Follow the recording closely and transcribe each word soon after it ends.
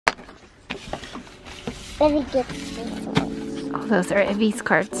better get these ones. Oh, those are Evie's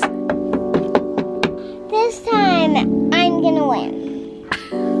cards. This time, I'm gonna win.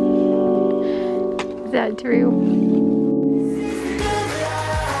 Is that true?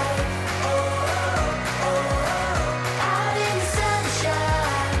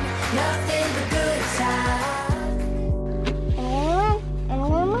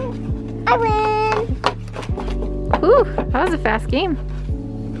 I win! Ooh, that was a fast game.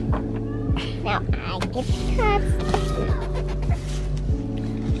 Now I get the cups.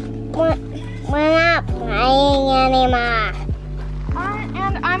 We're not playing anymore.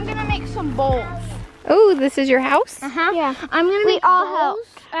 And I'm gonna make some bowls. Oh, this is your house? Yeah. I'm gonna make bowls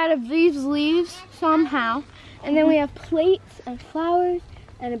out of these leaves somehow. And then we have plates and flowers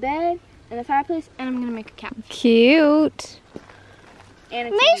and a bed and a fireplace, and I'm gonna make a couch. Cute. And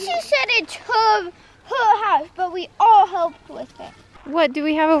Macy said it's her house, but we all helped with it. What do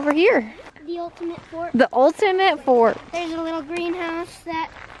we have over here? The ultimate fort. The ultimate fort. There's a little greenhouse that.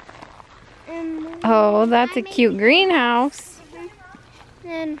 Oh, that's a cute greenhouse.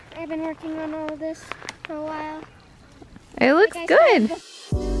 And I've been working on all of this for a while. It looks good.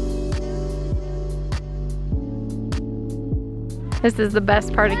 This is the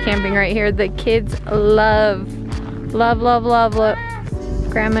best part of camping right here. The kids love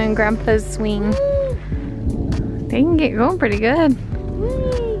Grandma and Grandpa's swing. They can get going pretty good.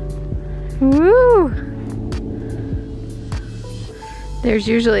 Woo! There's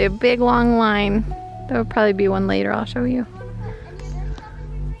usually a big long line. There will probably be one later, I'll show you.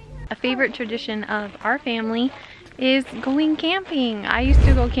 A favorite tradition of our family is going camping. I used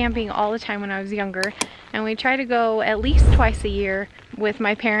to go camping all the time when I was younger, and we try to go at least twice a year with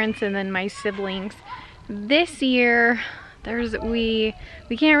my parents and then my siblings. This year, we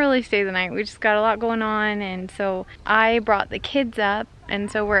can't really stay the night. We just got a lot going on, and so I brought the kids up, and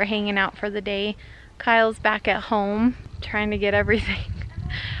so we're hanging out for the day. Kyle's back at home trying to get everything,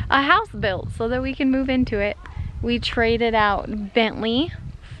 a house built so that we can move into it. We traded out Bentley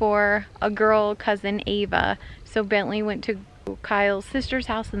for a girl cousin, Ava. So Bentley went to Kyle's sister's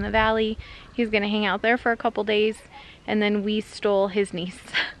house in the valley. He's gonna hang out there for a couple days, and then we stole his niece.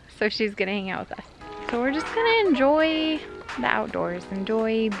 So she's gonna hang out with us. So we're just gonna enjoy the outdoors,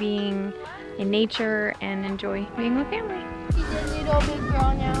 enjoy being in nature, and enjoy being with family. She's a little big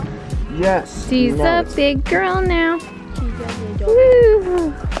girl now. Yes. She's a big girl now. She's a little.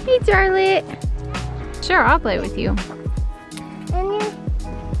 Woo! Hey, Charlotte. Sure, I'll play with you. And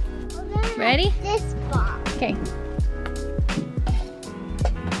Ready? this box. Okay.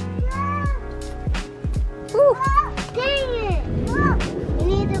 Woo! Dang it! Look, we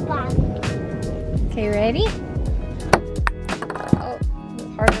need the box. Okay, ready? Oh, it's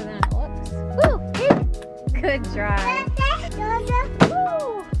harder than it looks. Woo! Good try.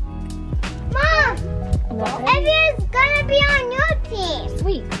 Mom, Evie's gonna be on your team.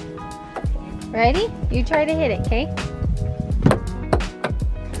 Sweet. Ready? You try to hit it, okay?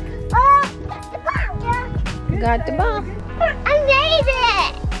 Oh, the ball. You got the ball. I made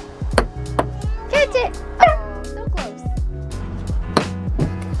it. Catch it. Oh, so close.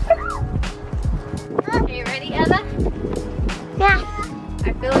 Okay, ready, Ella? Yeah.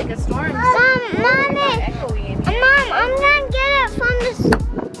 I feel like a storm. Mommy. Echoey in Mom, here. I'm gonna get it from the.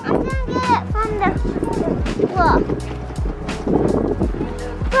 Look.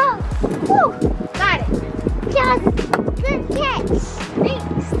 Go. Woo. Got it. Just good catch.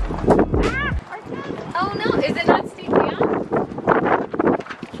 Thanks. Oh no, is it not staying down?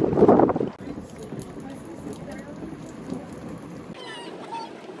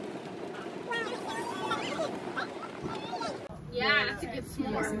 Yeah, that's a good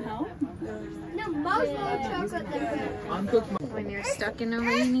s'more. No, most chocolate. When you're stuck in a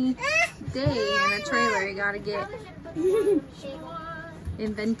rainy day in a trailer, you gotta get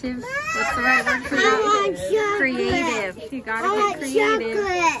inventive. What's the right word for that? Creative. You gotta get creative.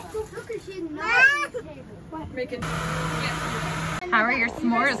 How are your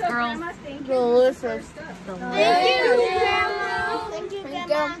s'mores, girls? Delicious. Thank you, Grandma. Thank you,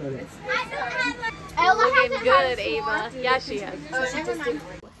 Grandma. Looking good, Ava. Yeah, she is.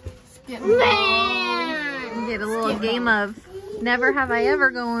 Man. Get a little game of Never Have I Ever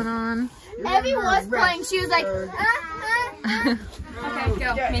going on. Evie was playing. She was like, Okay,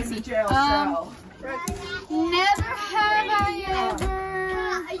 go, Macy. Never have I ever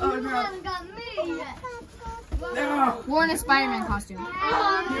worn a Spider-Man costume.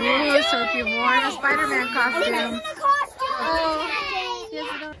 Ooh, so if you've worn a Spider-Man costume.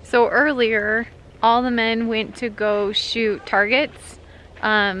 So earlier, all the men went to go shoot targets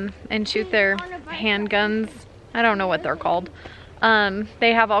and shoot their handguns. I don't know what they're called.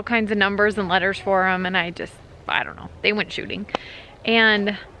 They have all kinds of numbers and letters for them, and I don't know, they went shooting.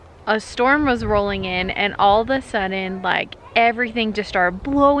 And a storm was rolling in, and all of a sudden, like, everything just started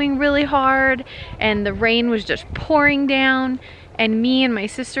blowing really hard, and the rain was just pouring down, and me and my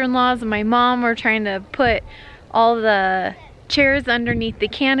sister-in-laws and my mom were trying to put all the chairs underneath the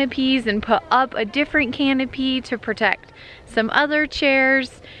canopies and put up a different canopy to protect some other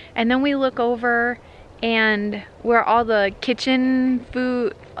chairs. And then we look over, and where all the kitchen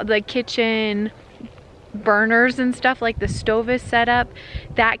burners and stuff, like the stove is set up,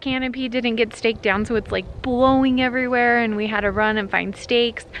 that canopy didn't get staked down, so it's like blowing everywhere, and we had to run and find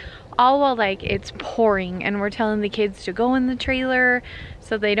stakes, all while like it's pouring, and we're telling the kids to go in the trailer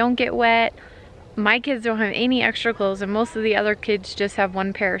so they don't get wet. My kids don't have any extra clothes, and most of the other kids just have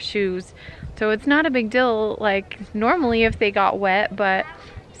one pair of shoes, so it's not a big deal like normally if they got wet. But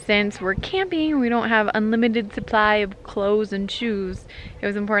since we're camping, we don't have unlimited supply of clothes and shoes. It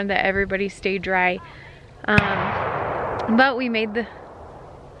was important that everybody stay dry. But we made the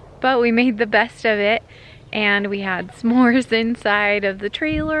best of it, and we had s'mores inside of the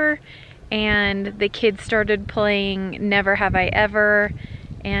trailer, and the kids started playing Never Have I Ever,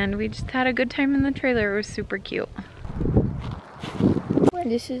 and we just had a good time in the trailer. It was super cute.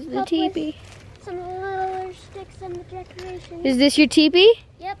 This is the teepee. Some little sticks and the decorations. Is this your teepee?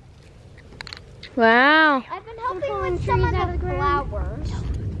 Yep. Wow. I've been helping with some of the flowers.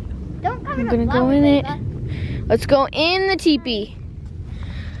 Don't cover I'm the gonna flowers, go in it. Ava. Let's go in the teepee.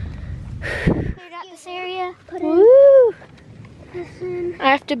 Cleared out this area. Put Woo! this in. I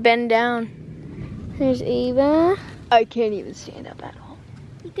have to bend down. There's Ava. I can't even stand up at all.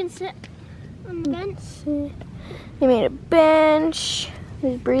 You can sit on the bench. They made a bench.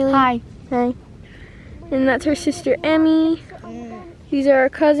 There's Breely. Hi. Hi. And that's her sister Emmy. These are our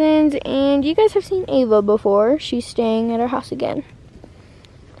cousins, and you guys have seen Ava before. She's staying at our house again.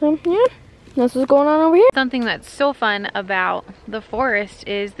 So yeah, that's what's going on over here. Something that's so fun about the forest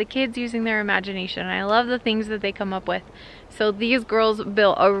is the kids using their imagination. I love the things that they come up with. So these girls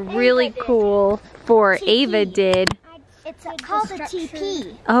built a really cool, Ava did. It's called a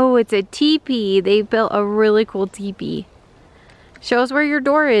teepee. Oh, it's a teepee. They built a really cool teepee. Show us where your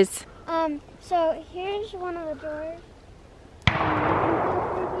door is. So here's one of the doors.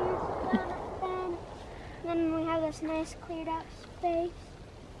 Then we have this nice cleared out space.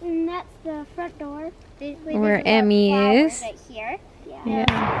 And that's the front door. Where Emmy is. Right here. Yeah.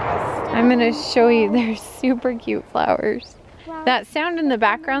 I'm gonna show you their super cute flowers. That sound in the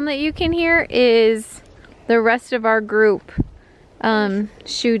background that you can hear is the rest of our group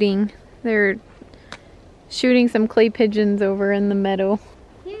shooting. They're shooting some clay pigeons over in the meadow.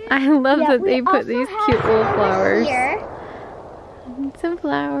 I love that they put these cute little flowers. And some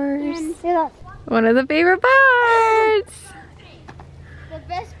flowers. One of the favorite parts.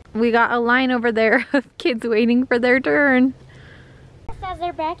 We got a line over there of kids waiting for their turn. This is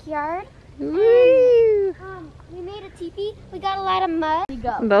their backyard. Woo! We made a teepee. We got a lot of mud.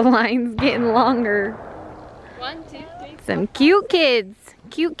 The line's getting longer. 1, 2, 3. Some cute kids.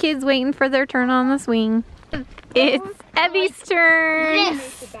 Cute kids waiting for their turn on the swing. It's Evie's turn.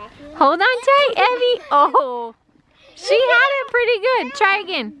 Hold on tight, Evie. Oh, she had it pretty good. Try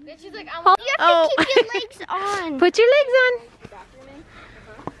again. She's like, You have to keep your legs on. Put your legs on.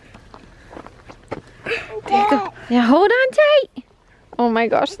 There you go. Now hold on tight. Oh my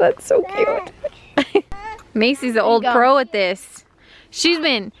gosh, that's so cute. Macy's an old pro at this. She's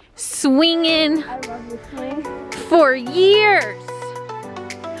been swinging for years.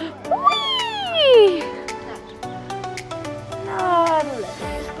 Whee!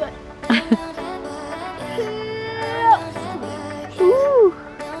 Ooh.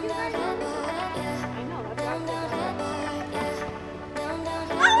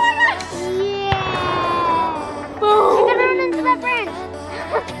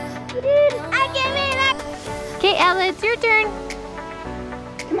 Okay, Ella, it's your turn.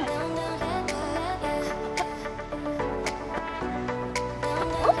 Come on.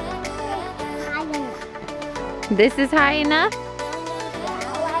 This is high enough?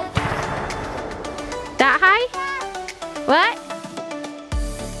 That high? What?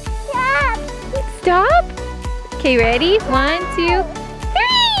 Stop. Okay, ready? 1, 2,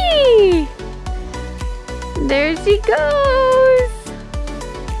 3. There she goes.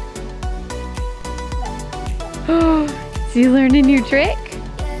 Did you learn a new trick?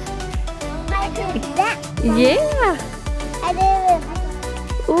 Yeah.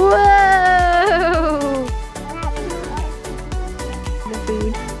 Whoa. The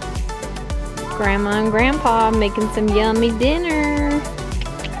food. Grandma and Grandpa making some yummy dinner.